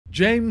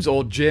James,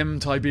 or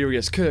Jim,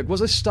 Tiberius Kirk was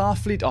a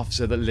Starfleet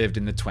officer that lived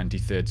in the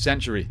 23rd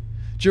century.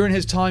 During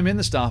his time in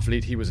the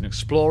Starfleet, he was an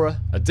explorer,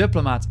 a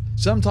diplomat,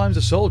 sometimes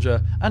a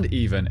soldier, and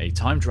even a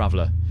time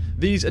traveller.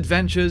 These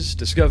adventures,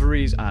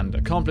 discoveries, and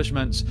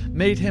accomplishments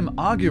made him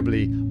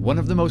arguably one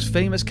of the most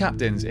famous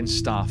captains in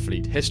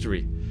Starfleet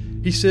history.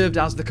 He served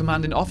as the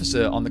commanding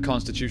officer on the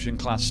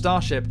Constitution-class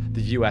starship,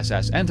 the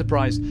USS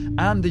Enterprise,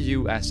 and the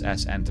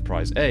USS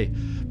Enterprise A,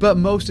 but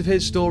most of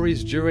his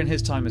stories during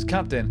his time as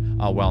captain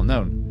are well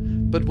known.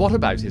 But what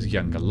about his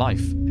younger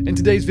life? In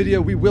today's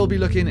video, we will be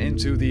looking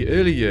into the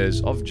early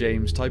years of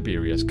James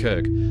Tiberius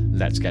Kirk.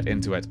 Let's get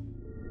into it.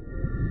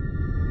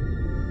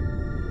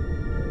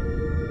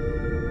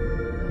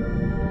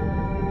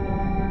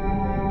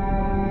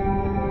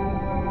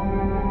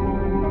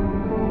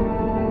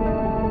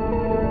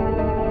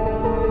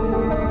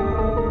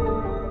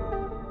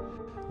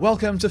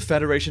 Welcome to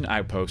Federation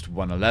Outpost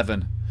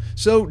 111.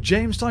 So,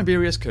 James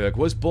Tiberius Kirk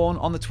was born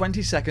on the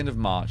 22nd of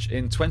March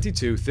in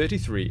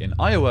 2233 in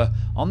Iowa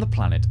on the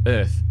planet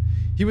Earth.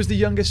 He was the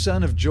youngest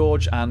son of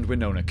George and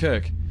Winona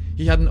Kirk.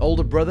 He had an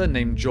older brother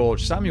named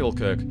George Samuel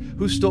Kirk,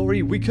 whose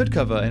story we could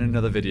cover in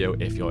another video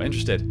if you're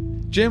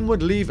interested. Jim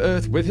would leave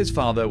Earth with his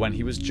father when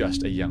he was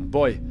just a young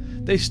boy.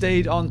 They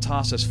stayed on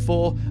Tarsus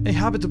 4, a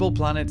habitable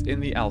planet in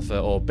the Alpha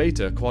or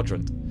Beta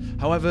quadrant.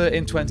 However,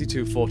 in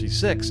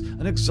 2246,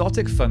 an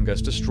exotic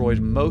fungus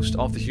destroyed most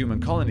of the human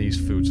colony's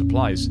food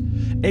supplies.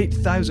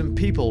 8,000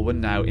 people were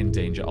now in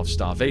danger of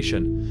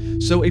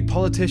starvation. So a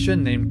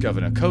politician named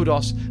Governor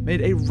Kodos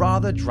made a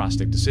rather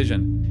drastic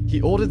decision.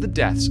 He ordered the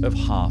deaths of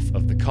half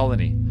of the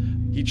colony.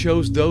 He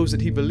chose those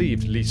that he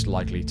believed least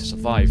likely to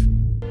survive.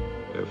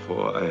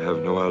 Therefore, I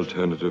have no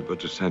alternative but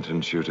to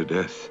sentence you to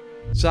death.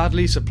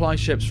 Sadly, supply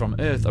ships from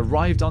Earth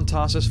arrived on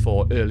Tarsus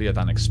 4 earlier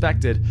than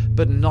expected,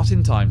 but not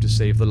in time to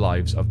save the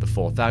lives of the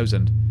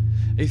 4,000.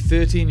 A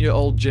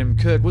 13-year-old Jim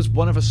Kirk was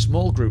one of a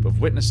small group of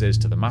witnesses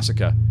to the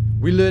massacre.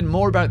 We learn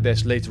more about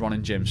this later on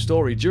in Jim's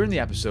story during the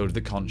episode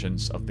The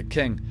Conscience of the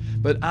King,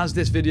 but as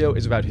this video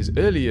is about his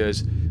early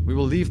years, we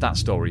will leave that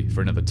story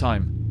for another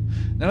time.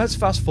 Now let's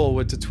fast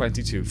forward to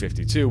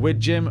 2252, where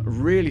Jim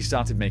really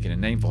started making a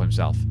name for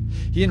himself.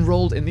 He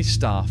enrolled in the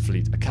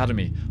Starfleet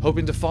Academy,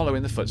 hoping to follow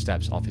in the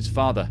footsteps of his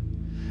father.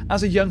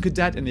 As a young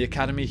cadet in the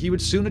academy, he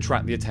would soon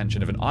attract the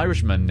attention of an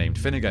Irishman named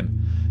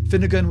Finnegan.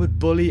 Finnegan would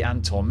bully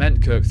and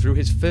torment Kirk through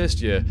his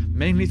first year,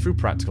 mainly through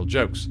practical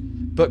jokes.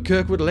 But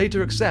Kirk would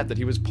later accept that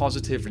he was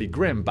positively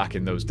grim back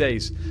in those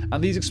days,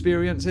 and these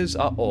experiences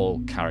are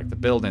all character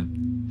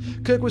building.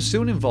 Kirk was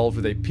soon involved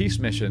with a peace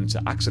mission to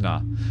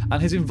Axanar,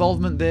 and his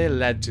involvement there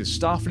led to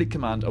Starfleet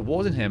Command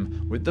awarding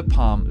him with the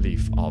Palm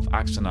Leaf of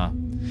Axanar.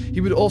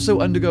 He would also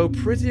undergo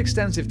pretty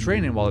extensive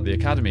training while at the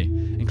academy,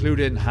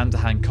 including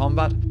hand-to-hand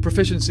combat,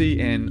 proficiency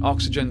in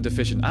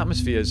oxygen-deficient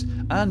atmospheres,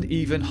 and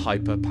even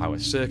hyper-power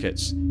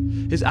circuits.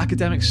 His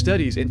academic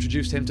studies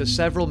introduced him to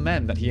several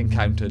men that he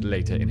encountered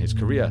later in his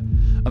career.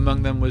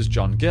 Among them was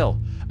John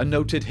Gill, a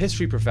noted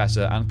history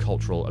professor and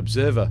cultural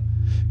observer.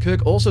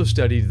 Kirk also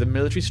studied the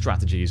military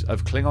strategies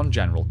of Klingon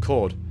General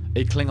Cord,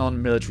 a Klingon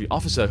military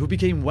officer who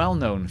became well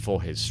known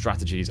for his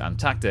strategies and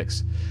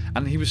tactics,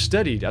 and he was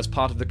studied as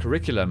part of the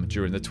curriculum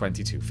during the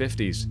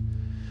 2250s.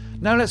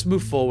 Now let's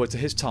move forward to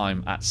his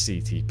time at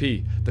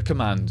CTP, the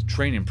Command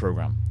Training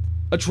Program.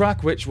 A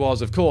track which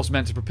was of course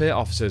meant to prepare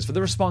officers for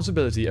the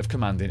responsibility of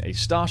commanding a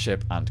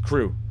starship and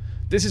crew.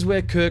 This is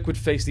where Kirk would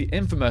face the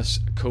infamous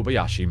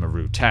Kobayashi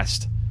Maru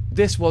test.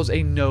 This was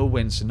a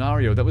no-win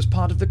scenario that was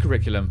part of the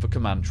curriculum for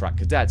command track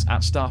cadets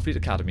at Starfleet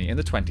Academy in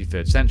the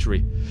 23rd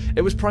century.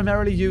 It was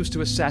primarily used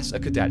to assess a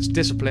cadet's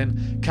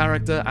discipline,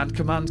 character, and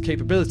command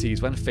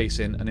capabilities when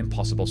facing an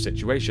impossible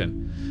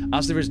situation,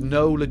 as there is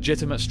no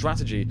legitimate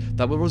strategy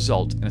that will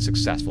result in a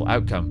successful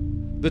outcome.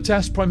 The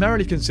test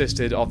primarily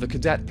consisted of the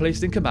cadet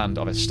placed in command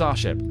of a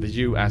starship,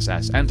 the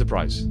USS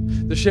Enterprise.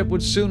 The ship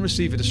would soon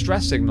receive a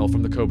distress signal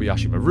from the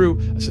Kobayashi Maru,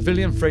 a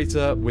civilian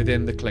freighter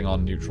within the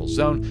Klingon neutral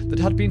zone that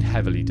had been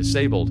heavily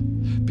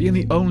disabled. Being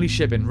the only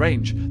ship in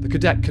range, the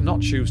cadet cannot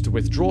choose to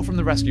withdraw from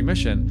the rescue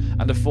mission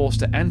and are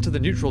forced to enter the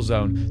neutral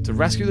zone to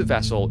rescue the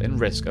vessel in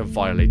risk of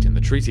violating the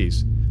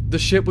treaties. The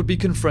ship would be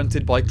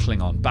confronted by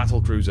Klingon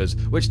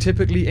battlecruisers, which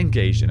typically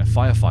engaged in a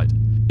firefight.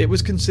 It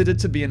was considered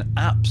to be an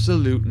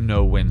absolute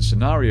no-win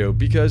scenario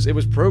because it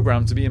was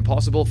programmed to be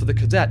impossible for the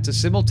cadet to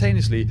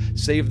simultaneously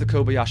save the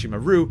Kobayashi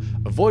Maru,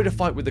 avoid a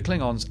fight with the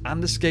Klingons,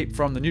 and escape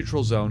from the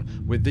neutral zone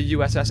with the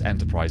USS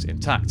Enterprise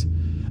intact.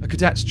 A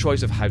cadet's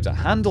choice of how to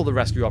handle the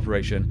rescue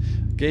operation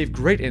gave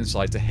great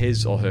insight to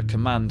his or her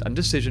command and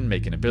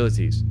decision-making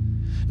abilities.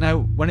 Now,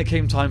 when it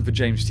came time for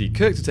James T.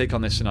 Kirk to take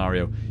on this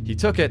scenario, he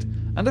took it,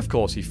 and of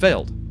course he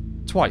failed.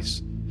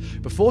 Twice.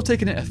 Before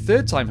taking it a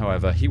third time,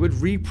 however, he would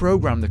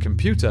reprogram the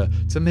computer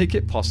to make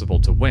it possible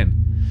to win.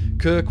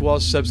 Kirk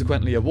was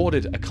subsequently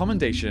awarded a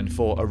commendation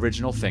for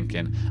original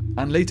thinking,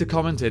 and later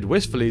commented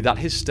wistfully that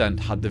his stunt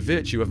had the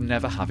virtue of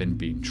never having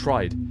been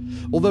tried.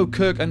 Although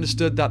Kirk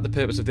understood that the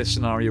purpose of this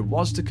scenario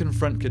was to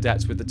confront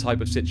cadets with the type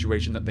of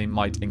situation that they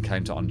might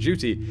encounter on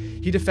duty,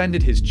 he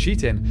defended his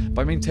cheating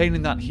by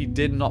maintaining that he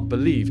did not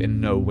believe in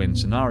no-win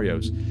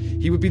scenarios.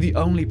 He would be the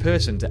only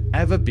person to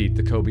ever beat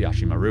the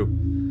Kobayashi Maru.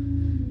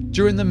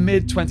 During the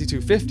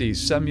mid-2250s,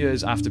 some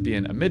years after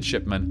being a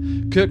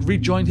midshipman, Kirk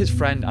rejoined his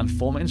friend and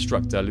former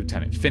instructor,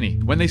 Lieutenant Finney,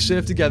 when they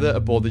served together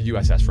aboard the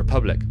USS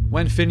Republic.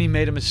 When Finney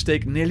made a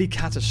mistake nearly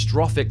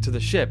catastrophic to the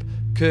ship,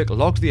 Kirk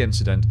logged the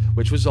incident,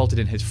 which resulted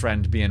in his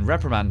friend being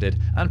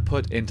reprimanded and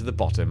put into the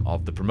bottom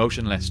of the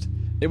promotion list.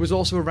 It was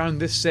also around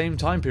this same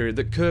time period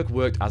that Kirk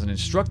worked as an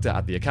instructor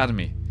at the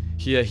Academy.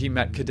 Here he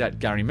met Cadet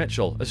Gary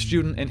Mitchell, a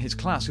student in his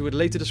class who would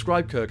later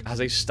describe Kirk as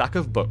a stack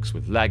of books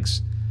with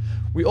legs.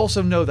 We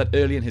also know that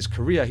early in his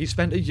career he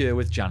spent a year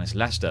with Janice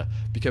Lester,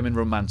 becoming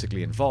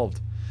romantically involved.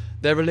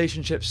 Their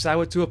relationship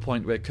soured to a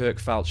point where Kirk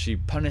felt she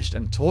punished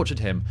and tortured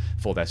him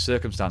for their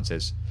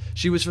circumstances.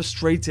 She was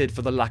frustrated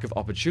for the lack of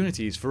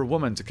opportunities for a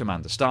woman to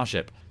command a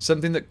starship,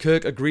 something that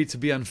Kirk agreed to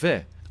be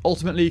unfair.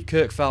 Ultimately,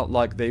 Kirk felt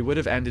like they would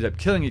have ended up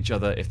killing each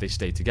other if they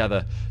stayed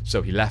together,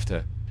 so he left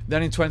her.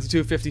 Then in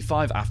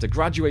 2255, after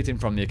graduating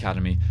from the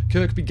Academy,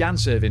 Kirk began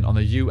serving on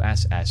the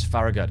USS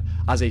Farragut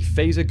as a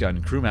phaser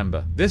gun crew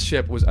member. This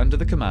ship was under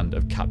the command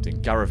of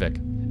Captain Garovic.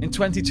 In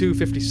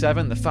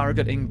 2257, the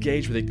Farragut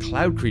engaged with a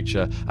cloud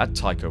creature at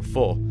Tycho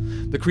 4.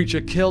 The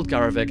creature killed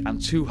Garovic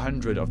and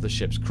 200 of the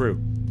ship's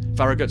crew.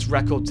 Farragut's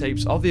record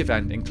tapes of the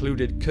event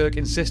included Kirk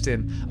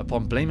insisting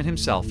upon blaming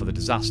himself for the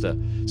disaster,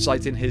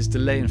 citing his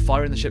delay in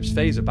firing the ship's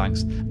phaser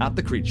banks at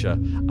the creature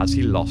as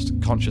he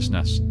lost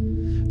consciousness.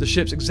 The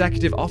ship's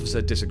executive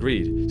officer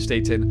disagreed,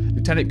 stating,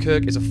 "Lieutenant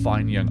Kirk is a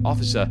fine young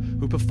officer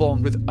who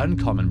performed with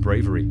uncommon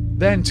bravery."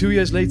 Then 2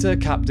 years later,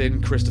 Captain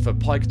Christopher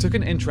Pike took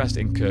an interest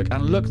in Kirk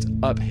and looked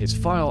up his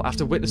file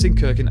after witnessing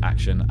Kirk in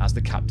action as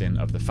the captain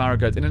of the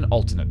Farragut in an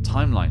alternate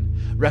timeline.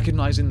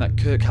 Recognizing that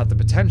Kirk had the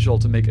potential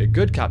to make a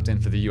good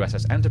captain for the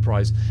USS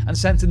Enterprise, and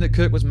sensing that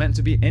Kirk was meant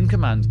to be in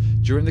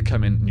command during the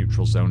coming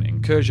neutral zone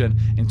incursion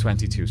in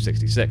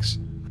 2266.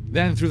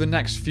 Then, through the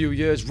next few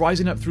years,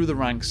 rising up through the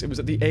ranks, it was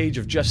at the age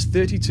of just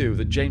 32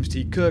 that James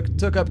T. Kirk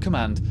took up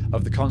command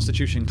of the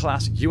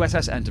Constitution-class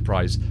USS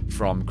Enterprise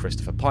from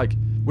Christopher Pike.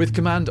 With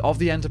command of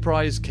the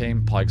Enterprise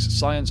came Pike's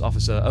science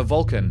officer, a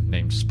Vulcan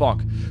named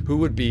Spock, who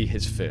would be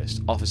his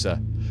first officer.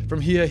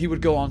 From here, he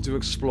would go on to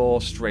explore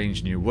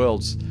strange new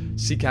worlds,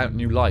 seek out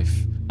new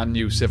life and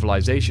new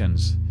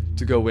civilizations,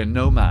 to go where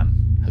no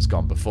man has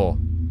gone before.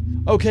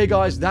 Okay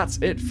guys, that's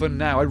it for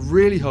now. I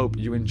really hope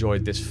you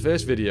enjoyed this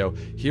first video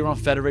here on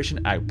Federation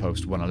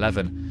Outpost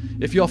 111.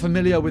 If you're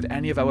familiar with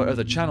any of our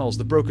other channels,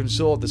 The Broken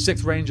Sword, The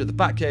Sixth Ranger, The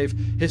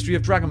Batcave, History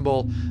of Dragon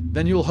Ball,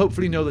 then you'll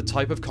hopefully know the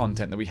type of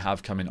content that we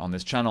have coming on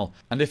this channel.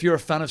 And if you're a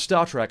fan of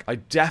Star Trek, I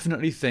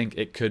definitely think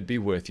it could be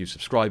worth you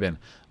subscribing.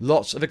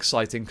 Lots of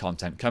exciting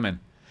content coming.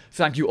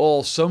 Thank you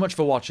all so much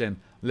for watching,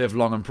 live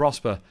long and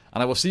prosper,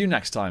 and I will see you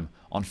next time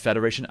on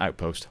Federation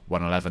Outpost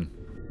 111.